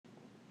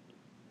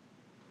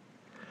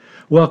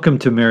Welcome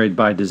to Married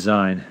by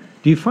Design.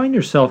 Do you find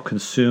yourself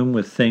consumed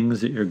with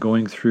things that you're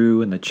going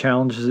through and the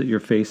challenges that you're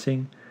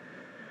facing?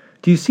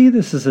 Do you see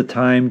this as a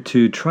time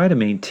to try to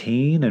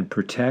maintain and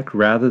protect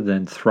rather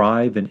than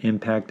thrive and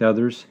impact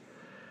others?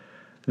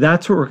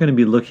 That's what we're going to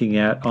be looking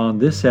at on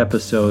this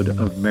episode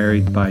of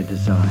Married by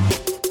Design.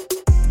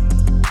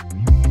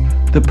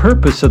 The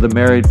purpose of the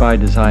Married by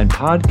Design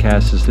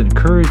podcast is to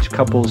encourage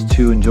couples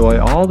to enjoy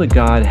all that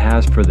God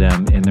has for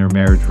them in their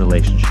marriage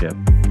relationship.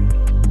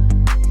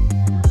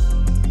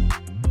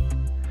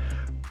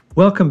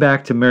 Welcome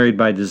back to Married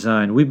by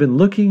Design. We've been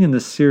looking in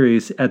this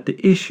series at the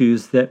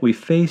issues that we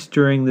face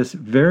during this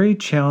very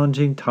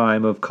challenging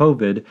time of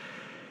COVID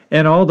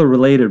and all the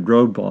related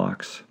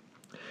roadblocks.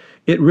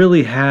 It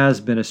really has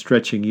been a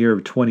stretching year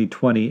of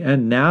 2020,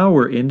 and now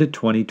we're into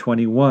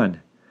 2021.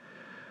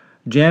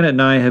 Janet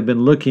and I have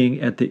been looking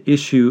at the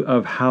issue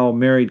of how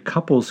married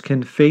couples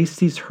can face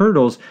these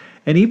hurdles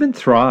and even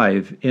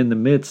thrive in the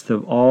midst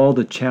of all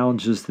the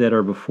challenges that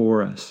are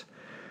before us.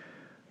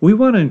 We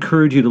want to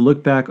encourage you to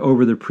look back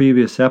over the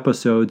previous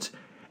episodes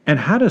and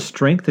how to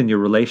strengthen your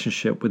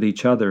relationship with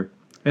each other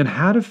and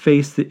how to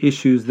face the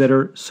issues that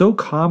are so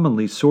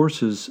commonly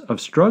sources of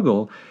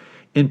struggle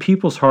in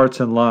people's hearts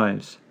and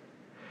lives.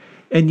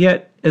 And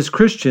yet, as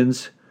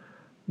Christians,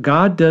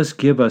 God does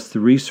give us the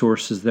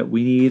resources that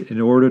we need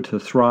in order to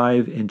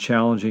thrive in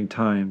challenging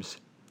times.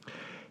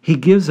 He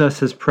gives us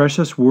His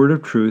precious word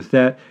of truth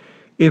that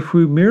if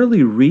we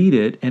merely read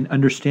it and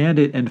understand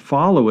it and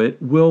follow it,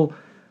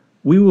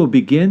 we will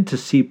begin to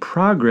see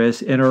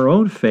progress in our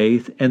own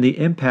faith and the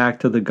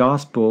impact of the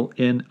gospel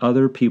in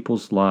other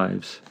people's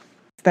lives.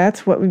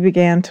 That's what we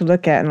began to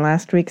look at in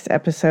last week's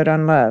episode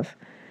on love.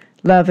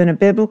 Love in a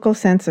biblical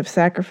sense of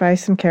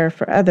sacrifice and care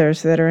for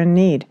others that are in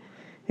need.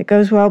 It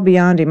goes well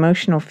beyond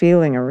emotional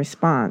feeling or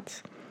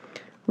response.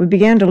 We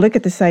began to look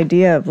at this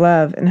idea of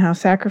love and how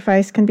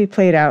sacrifice can be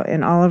played out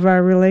in all of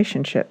our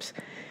relationships.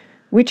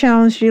 We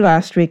challenged you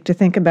last week to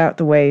think about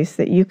the ways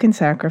that you can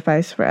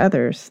sacrifice for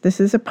others. This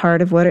is a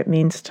part of what it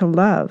means to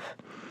love.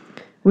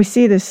 We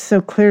see this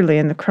so clearly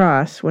in the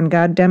cross when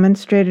God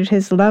demonstrated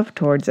His love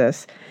towards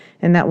us,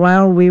 and that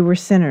while we were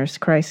sinners,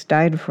 Christ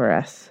died for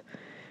us.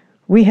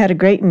 We had a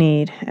great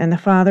need, and the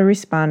Father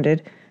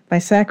responded by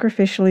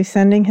sacrificially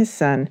sending His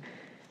Son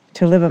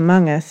to live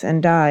among us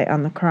and die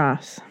on the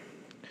cross.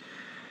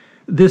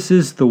 This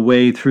is the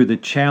way through the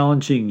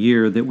challenging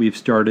year that we've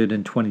started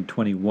in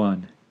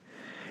 2021.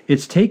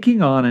 It's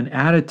taking on an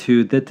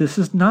attitude that this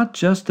is not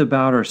just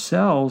about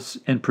ourselves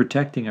and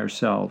protecting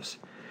ourselves.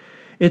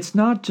 It's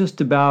not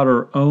just about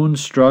our own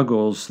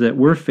struggles that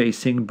we're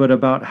facing, but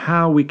about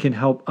how we can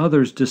help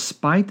others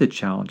despite the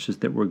challenges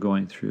that we're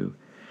going through.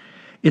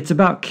 It's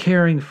about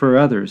caring for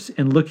others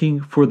and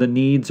looking for the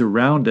needs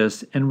around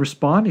us and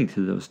responding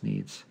to those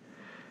needs.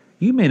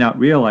 You may not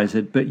realize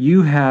it, but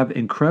you have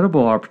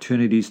incredible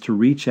opportunities to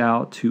reach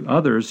out to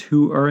others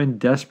who are in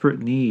desperate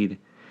need.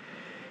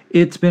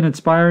 It's been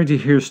inspiring to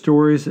hear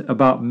stories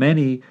about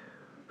many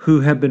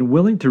who have been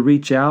willing to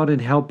reach out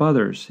and help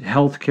others.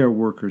 Healthcare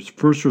workers,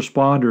 first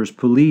responders,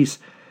 police.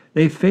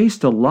 They've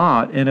faced a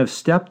lot and have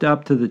stepped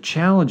up to the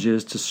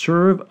challenges to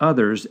serve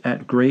others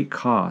at great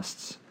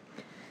costs.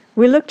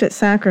 We looked at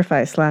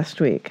sacrifice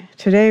last week.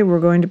 Today we're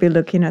going to be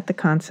looking at the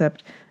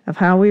concept of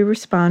how we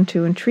respond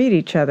to and treat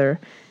each other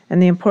and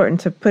the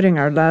importance of putting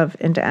our love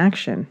into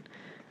action.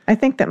 I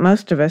think that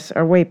most of us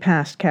are way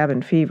past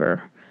cabin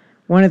fever.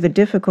 One of the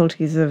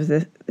difficulties of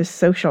this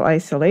social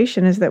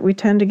isolation is that we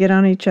tend to get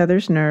on each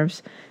other's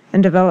nerves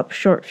and develop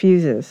short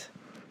fuses.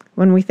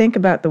 When we think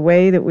about the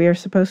way that we are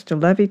supposed to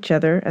love each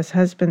other as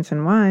husbands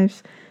and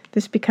wives,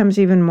 this becomes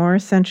even more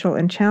essential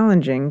and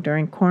challenging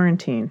during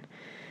quarantine.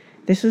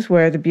 This is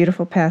where the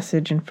beautiful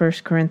passage in 1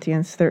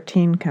 Corinthians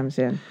 13 comes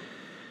in.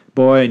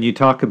 Boy, and you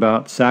talk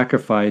about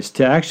sacrifice,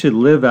 to actually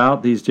live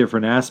out these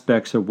different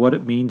aspects of what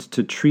it means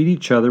to treat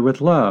each other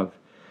with love.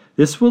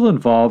 This will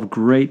involve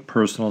great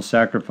personal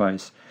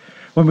sacrifice.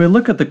 When we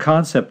look at the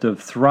concept of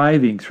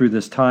thriving through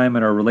this time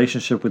in our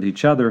relationship with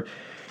each other,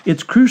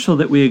 it's crucial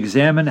that we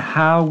examine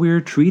how we're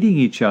treating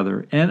each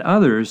other and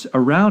others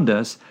around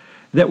us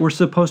that we're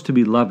supposed to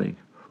be loving.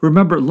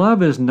 Remember,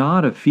 love is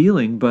not a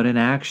feeling, but an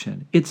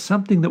action. It's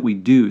something that we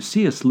do.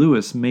 C.S.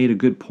 Lewis made a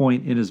good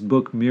point in his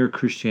book, Mere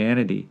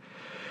Christianity,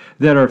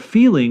 that our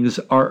feelings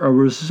are a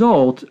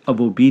result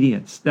of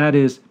obedience. That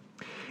is,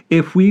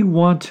 if we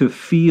want to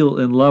feel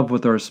in love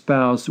with our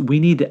spouse, we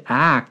need to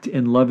act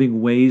in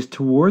loving ways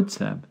towards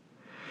them.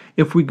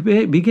 If we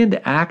begin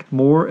to act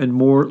more and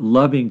more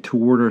loving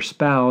toward our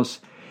spouse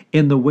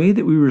in the way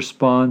that we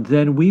respond,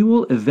 then we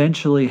will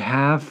eventually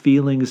have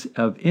feelings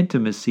of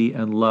intimacy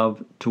and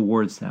love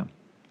towards them.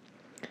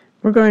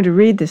 We're going to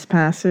read this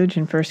passage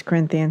in 1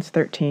 Corinthians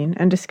 13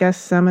 and discuss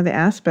some of the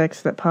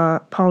aspects that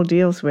Paul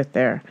deals with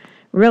there.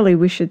 Really,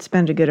 we should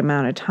spend a good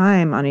amount of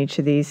time on each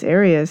of these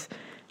areas.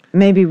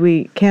 Maybe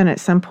we can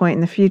at some point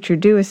in the future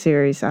do a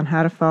series on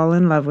how to fall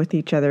in love with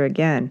each other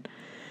again.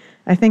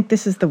 I think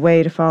this is the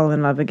way to fall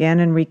in love again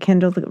and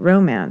rekindle the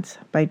romance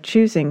by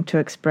choosing to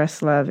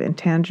express love in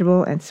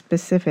tangible and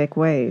specific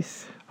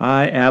ways.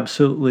 I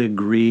absolutely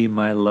agree,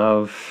 my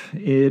love.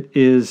 It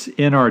is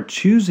in our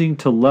choosing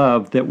to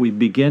love that we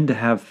begin to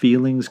have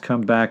feelings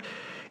come back.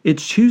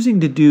 It's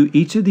choosing to do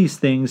each of these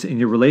things in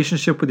your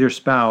relationship with your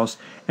spouse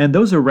and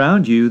those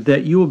around you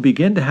that you will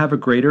begin to have a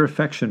greater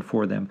affection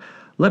for them.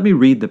 Let me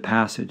read the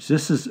passage.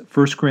 This is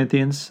 1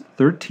 Corinthians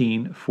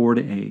 13,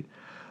 4-8.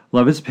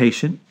 Love is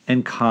patient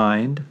and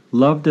kind.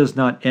 Love does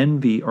not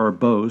envy or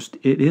boast.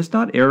 It is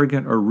not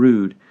arrogant or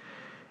rude.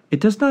 It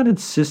does not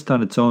insist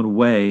on its own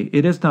way.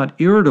 It is not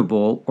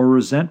irritable or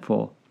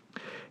resentful.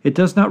 It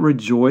does not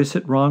rejoice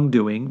at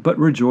wrongdoing, but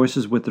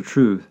rejoices with the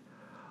truth.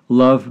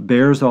 Love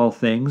bears all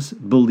things,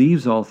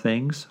 believes all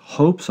things,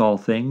 hopes all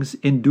things,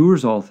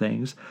 endures all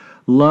things.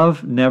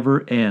 Love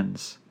never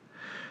ends.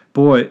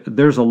 Boy,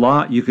 there's a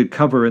lot you could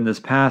cover in this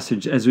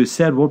passage. As we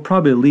said, we'll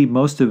probably leave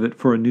most of it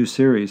for a new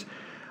series.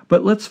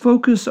 But let's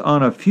focus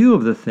on a few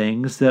of the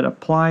things that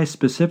apply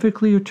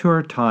specifically to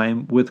our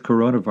time with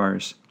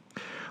coronavirus.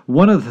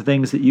 One of the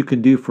things that you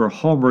can do for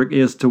homework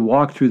is to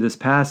walk through this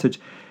passage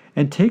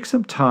and take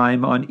some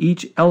time on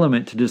each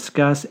element to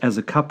discuss as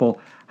a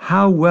couple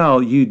how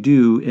well you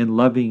do in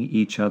loving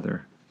each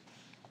other.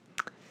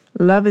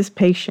 Love is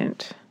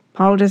patient.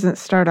 Paul doesn't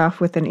start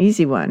off with an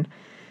easy one.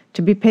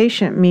 To be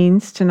patient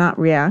means to not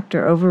react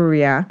or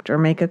overreact or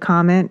make a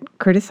comment,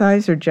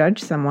 criticize or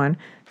judge someone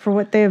for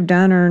what they have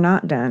done or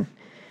not done.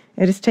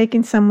 It is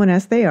taking someone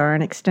as they are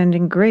and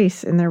extending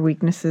grace in their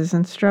weaknesses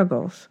and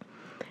struggles.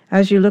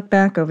 As you look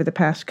back over the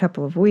past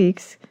couple of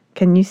weeks,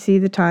 can you see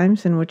the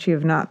times in which you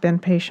have not been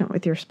patient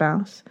with your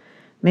spouse?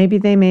 Maybe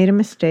they made a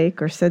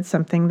mistake or said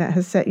something that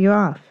has set you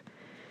off.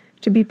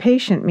 To be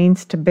patient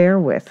means to bear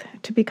with,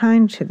 to be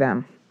kind to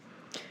them.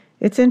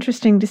 It's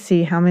interesting to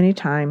see how many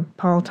times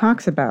Paul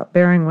talks about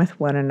bearing with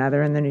one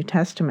another in the New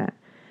Testament.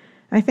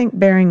 I think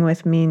bearing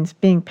with means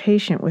being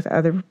patient with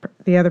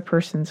the other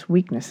person's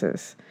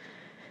weaknesses.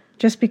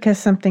 Just because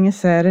something is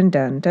said and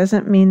done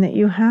doesn't mean that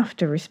you have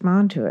to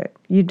respond to it.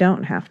 You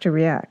don't have to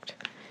react.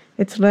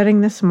 It's letting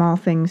the small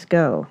things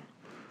go.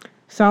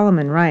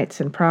 Solomon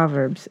writes in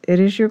Proverbs, "It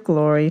is your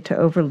glory to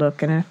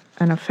overlook an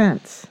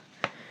offense."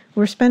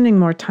 We're spending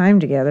more time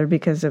together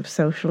because of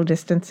social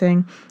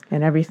distancing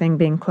and everything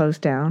being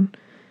closed down.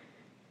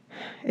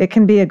 It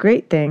can be a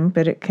great thing,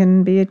 but it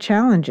can be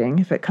challenging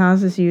if it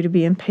causes you to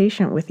be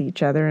impatient with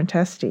each other and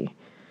testy.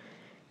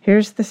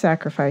 Here's the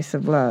sacrifice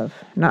of love,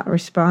 not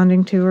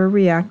responding to or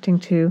reacting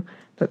to,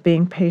 but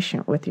being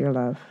patient with your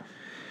love.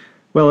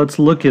 Well, let's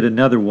look at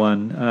another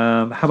one.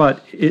 How about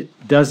it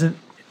does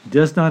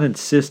not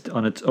insist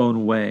on its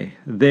own way?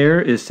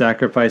 There is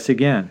sacrifice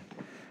again.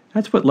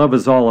 That's what love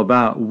is all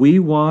about. We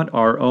want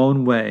our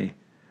own way.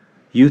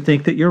 You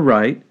think that you're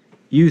right.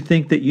 You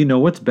think that you know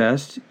what's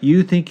best.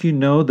 You think you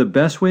know the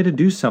best way to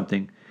do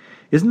something.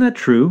 Isn't that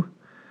true?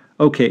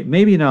 Okay,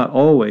 maybe not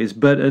always,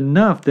 but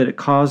enough that it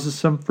causes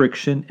some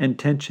friction and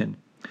tension.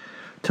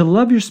 To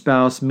love your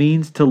spouse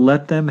means to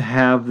let them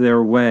have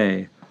their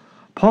way.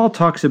 Paul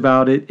talks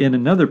about it in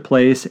another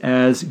place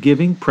as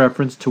giving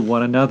preference to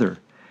one another.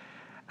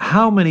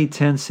 How many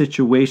tense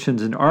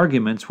situations and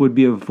arguments would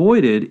be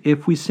avoided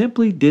if we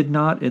simply did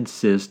not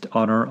insist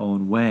on our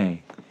own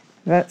way?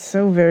 That's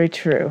so very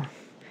true.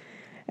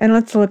 And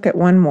let's look at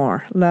one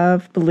more.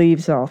 Love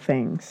believes all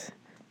things.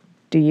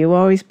 Do you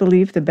always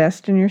believe the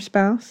best in your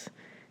spouse?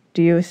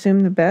 Do you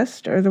assume the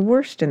best or the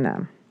worst in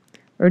them?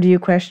 Or do you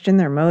question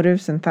their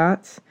motives and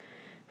thoughts?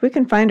 We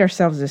can find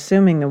ourselves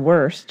assuming the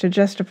worst to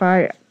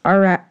justify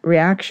our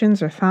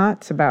reactions or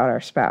thoughts about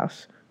our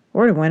spouse,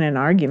 or to win an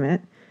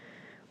argument.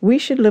 We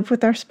should live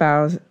with our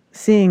spouse,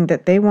 seeing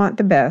that they want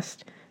the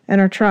best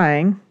and are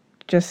trying,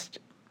 just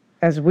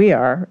as we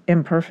are,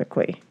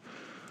 imperfectly.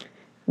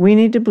 We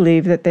need to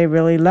believe that they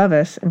really love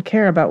us and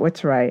care about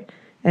what's right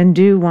and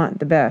do want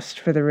the best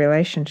for the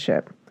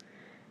relationship.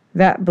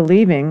 That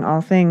believing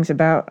all things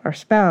about our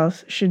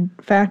spouse should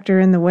factor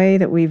in the way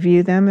that we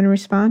view them and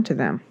respond to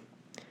them.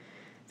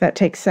 That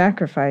takes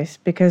sacrifice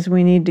because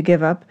we need to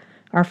give up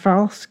our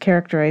false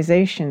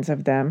characterizations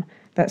of them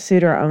that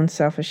suit our own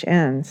selfish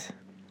ends.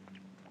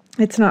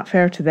 It's not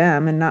fair to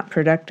them and not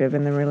productive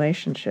in the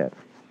relationship.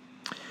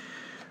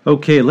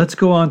 Okay, let's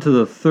go on to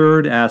the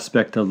third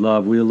aspect of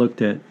love. We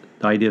looked at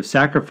the idea of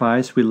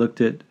sacrifice. We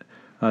looked at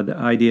the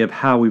idea of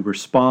how we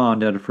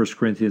respond out of 1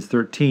 Corinthians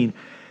 13.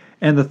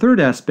 And the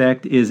third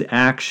aspect is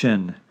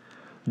action.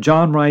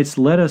 John writes,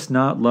 "Let us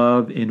not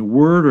love in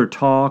word or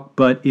talk,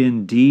 but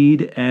in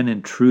deed and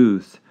in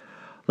truth."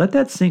 Let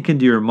that sink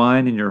into your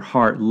mind and your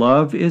heart.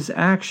 Love is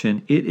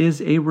action. It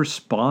is a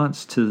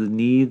response to the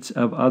needs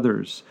of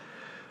others.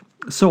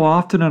 So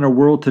often in our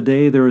world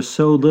today, there is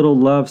so little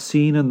love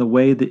seen in the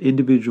way that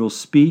individuals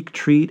speak,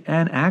 treat,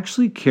 and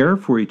actually care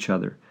for each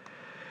other.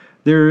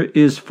 There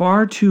is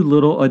far too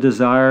little a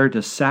desire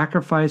to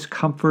sacrifice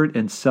comfort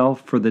and self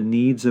for the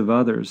needs of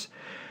others.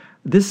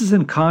 This is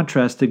in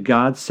contrast to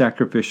God's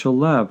sacrificial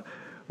love.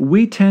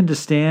 We tend to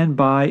stand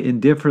by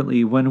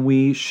indifferently when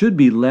we should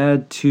be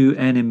led to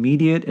an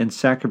immediate and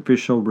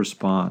sacrificial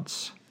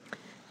response.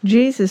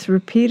 Jesus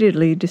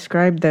repeatedly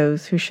described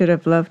those who should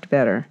have loved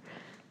better.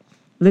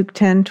 Luke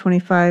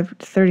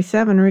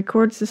 10:25-37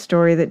 records the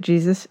story that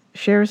Jesus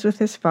shares with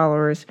his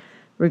followers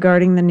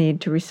regarding the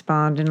need to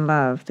respond in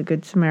love, the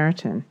Good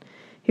Samaritan.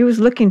 He was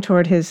looking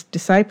toward his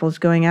disciples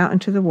going out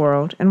into the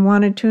world and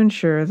wanted to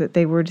ensure that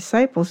they were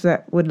disciples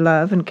that would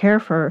love and care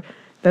for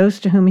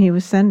those to whom he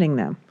was sending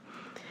them.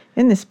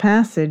 In this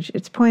passage,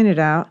 it's pointed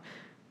out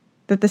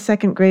that the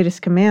second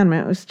greatest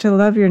commandment was to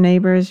love your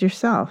neighbor as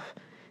yourself.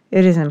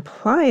 It is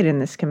implied in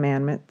this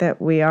commandment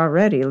that we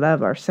already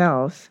love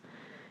ourselves.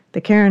 The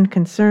care and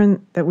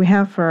concern that we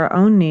have for our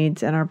own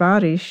needs and our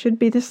bodies should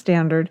be the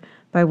standard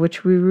by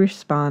which we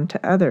respond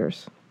to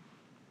others.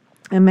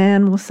 A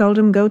man will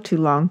seldom go too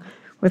long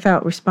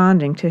without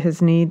responding to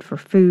his need for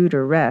food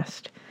or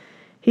rest.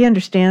 He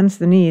understands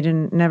the need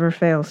and never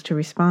fails to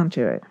respond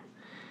to it.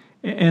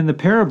 And the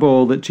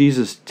parable that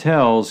Jesus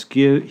tells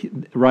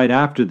right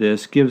after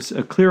this gives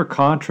a clear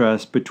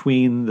contrast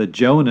between the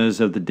Jonahs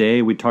of the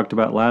day we talked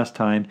about last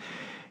time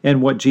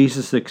and what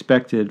Jesus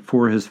expected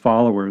for his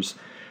followers.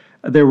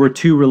 There were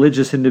two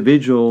religious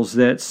individuals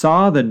that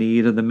saw the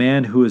need of the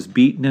man who was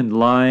beaten and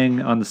lying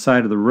on the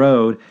side of the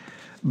road,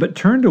 but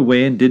turned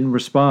away and didn't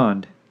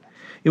respond.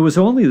 It was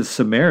only the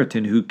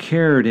Samaritan who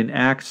cared and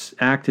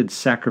acted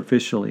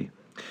sacrificially.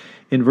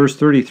 In verse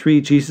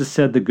 33, Jesus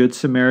said the Good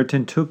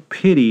Samaritan took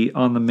pity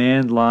on the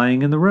man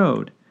lying in the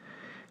road.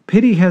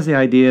 Pity has the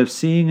idea of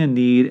seeing a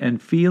need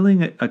and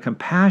feeling a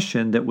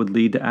compassion that would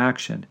lead to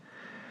action.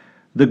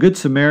 The Good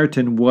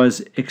Samaritan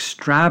was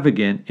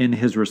extravagant in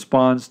his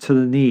response to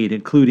the need,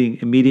 including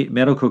immediate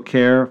medical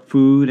care,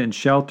 food, and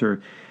shelter.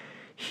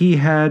 He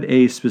had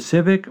a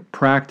specific,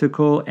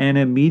 practical, and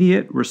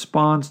immediate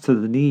response to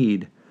the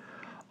need.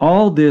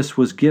 All this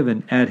was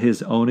given at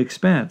his own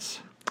expense.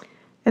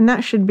 And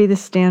that should be the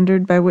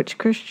standard by which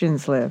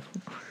Christians live.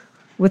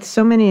 With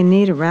so many in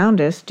need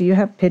around us, do you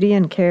have pity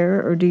and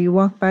care, or do you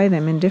walk by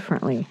them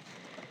indifferently?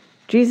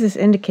 Jesus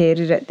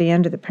indicated at the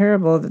end of the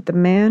parable that the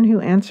man who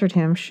answered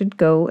him should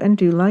go and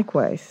do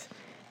likewise.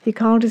 He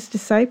called his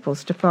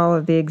disciples to follow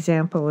the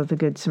example of the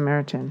Good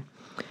Samaritan.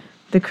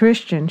 The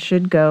Christian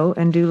should go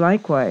and do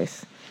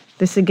likewise.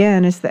 This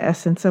again is the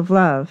essence of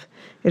love.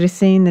 It is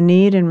seeing the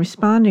need and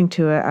responding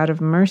to it out of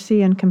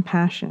mercy and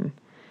compassion.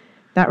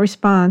 That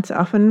response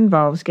often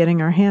involves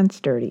getting our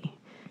hands dirty.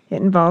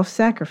 It involves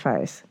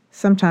sacrifice,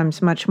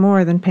 sometimes much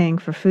more than paying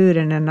for food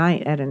and a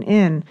night at an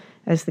inn,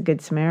 as the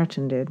Good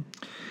Samaritan did.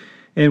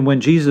 And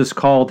when Jesus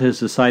called his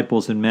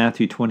disciples in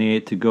Matthew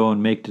 28 to go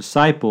and make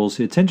disciples,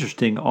 it's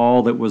interesting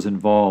all that was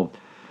involved.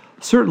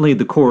 Certainly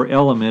the core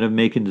element of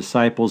making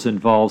disciples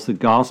involves the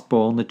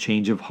gospel and the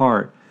change of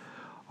heart.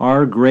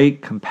 Our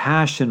great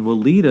compassion will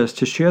lead us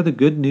to share the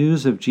good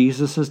news of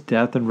Jesus'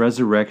 death and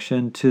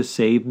resurrection to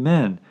save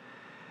men.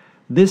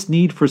 This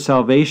need for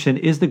salvation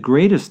is the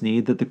greatest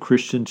need that the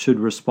Christian should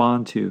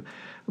respond to.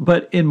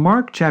 But in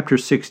Mark chapter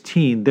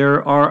 16,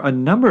 there are a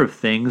number of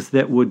things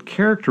that would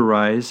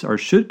characterize or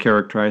should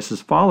characterize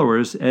his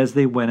followers as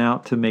they went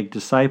out to make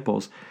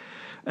disciples.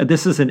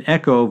 This is an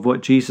echo of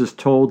what Jesus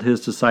told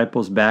his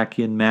disciples back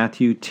in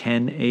Matthew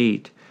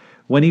 10:8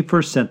 when he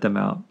first sent them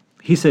out.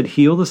 He said,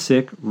 "Heal the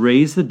sick,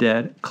 raise the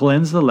dead,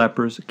 cleanse the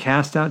lepers,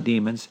 cast out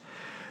demons.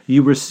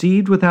 You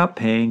received without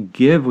paying,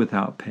 give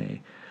without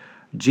pay."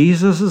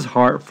 Jesus'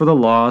 heart for the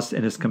lost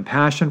and his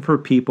compassion for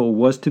people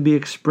was to be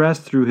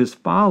expressed through his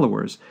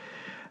followers.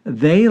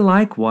 They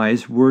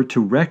likewise were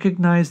to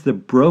recognize the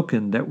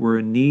broken that were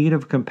in need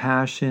of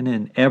compassion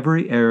in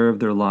every area of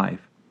their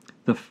life.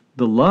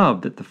 The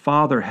love that the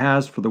Father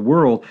has for the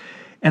world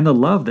and the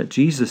love that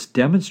Jesus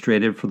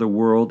demonstrated for the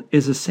world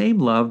is the same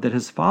love that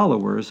his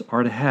followers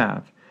are to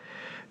have.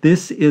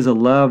 This is a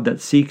love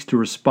that seeks to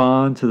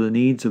respond to the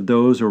needs of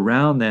those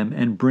around them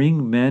and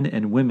bring men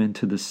and women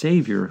to the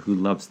Savior who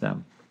loves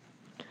them.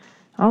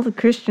 All the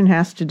Christian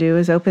has to do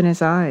is open his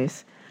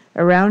eyes.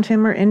 Around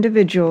him are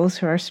individuals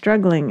who are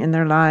struggling in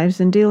their lives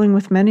and dealing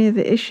with many of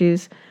the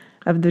issues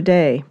of the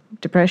day: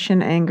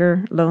 depression,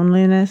 anger,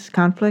 loneliness,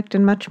 conflict,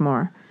 and much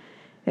more.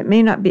 It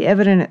may not be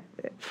evident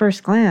at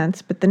first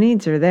glance, but the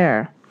needs are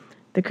there.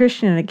 The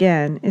Christian,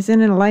 again, is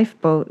in a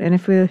lifeboat, and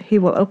if he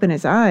will open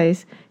his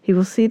eyes, he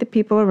will see the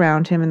people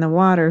around him in the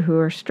water who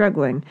are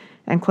struggling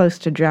and close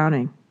to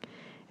drowning.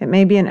 It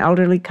may be an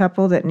elderly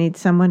couple that needs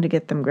someone to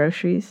get them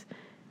groceries.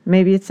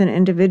 Maybe it's an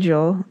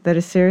individual that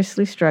is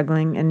seriously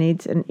struggling and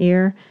needs an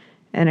ear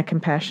and a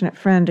compassionate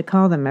friend to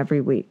call them every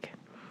week.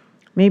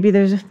 Maybe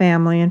there's a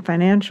family in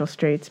financial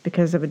straits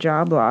because of a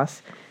job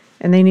loss,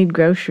 and they need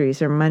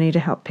groceries or money to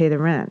help pay the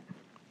rent.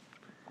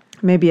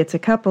 Maybe it's a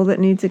couple that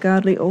needs a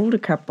godly older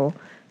couple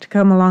to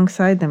come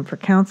alongside them for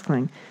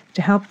counseling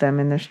to help them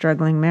in their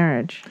struggling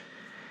marriage.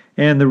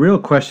 And the real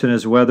question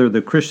is whether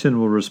the Christian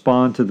will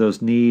respond to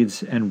those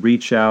needs and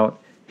reach out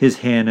his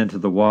hand into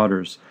the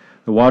waters.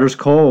 The water's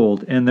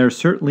cold, and there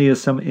certainly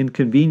is some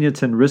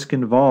inconvenience and risk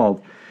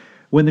involved.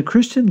 When the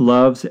Christian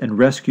loves and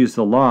rescues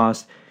the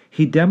lost,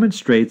 he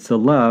demonstrates the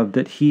love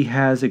that he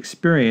has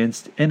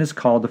experienced and is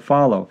called to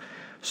follow.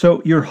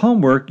 So your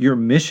homework, your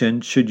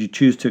mission, should you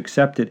choose to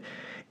accept it,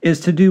 is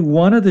to do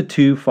one of the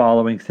two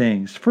following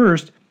things.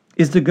 First,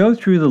 is to go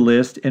through the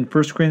list in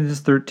 1 Corinthians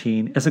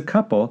 13 as a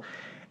couple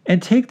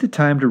and take the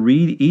time to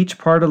read each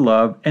part of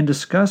love and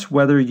discuss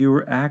whether you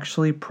are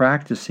actually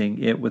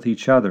practicing it with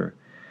each other.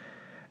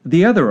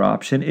 The other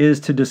option is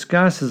to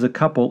discuss as a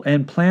couple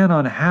and plan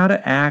on how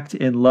to act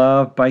in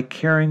love by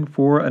caring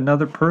for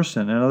another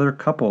person, another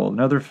couple,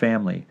 another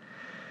family.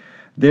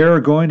 There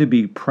are going to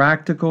be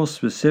practical,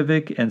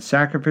 specific, and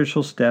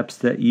sacrificial steps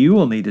that you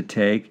will need to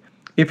take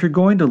if you're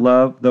going to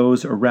love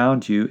those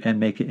around you and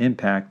make an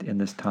impact in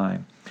this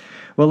time.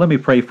 Well, let me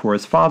pray for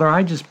us. Father,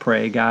 I just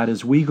pray, God,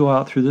 as we go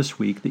out through this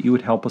week, that you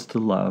would help us to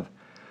love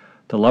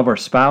our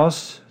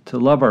spouse, to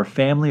love our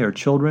family, our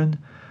children,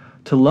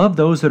 to love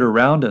those that are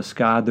around us,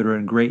 God, that are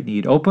in great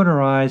need. Open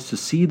our eyes to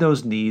see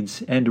those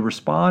needs and to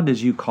respond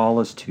as you call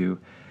us to.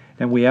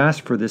 And we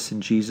ask for this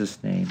in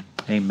Jesus' name.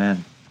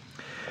 Amen.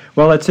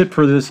 Well, that's it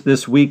for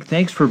this week.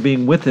 Thanks for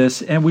being with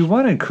us, and we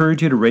want to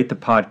encourage you to rate the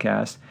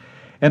podcast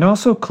and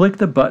also click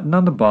the button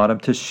on the bottom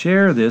to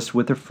share this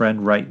with a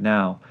friend right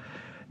now.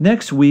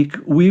 Next week,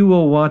 we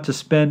will want to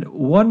spend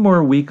one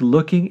more week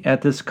looking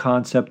at this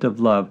concept of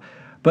love.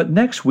 But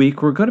next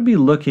week, we're going to be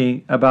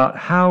looking about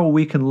how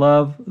we can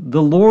love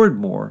the Lord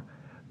more.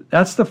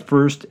 That's the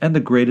first and the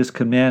greatest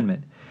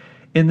commandment.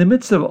 In the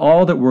midst of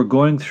all that we're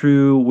going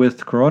through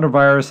with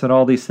coronavirus and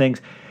all these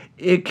things,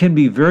 it can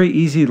be very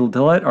easy to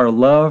let our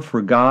love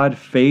for God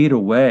fade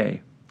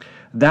away.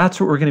 That's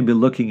what we're going to be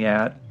looking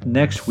at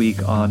next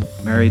week on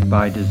Married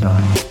by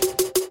Design.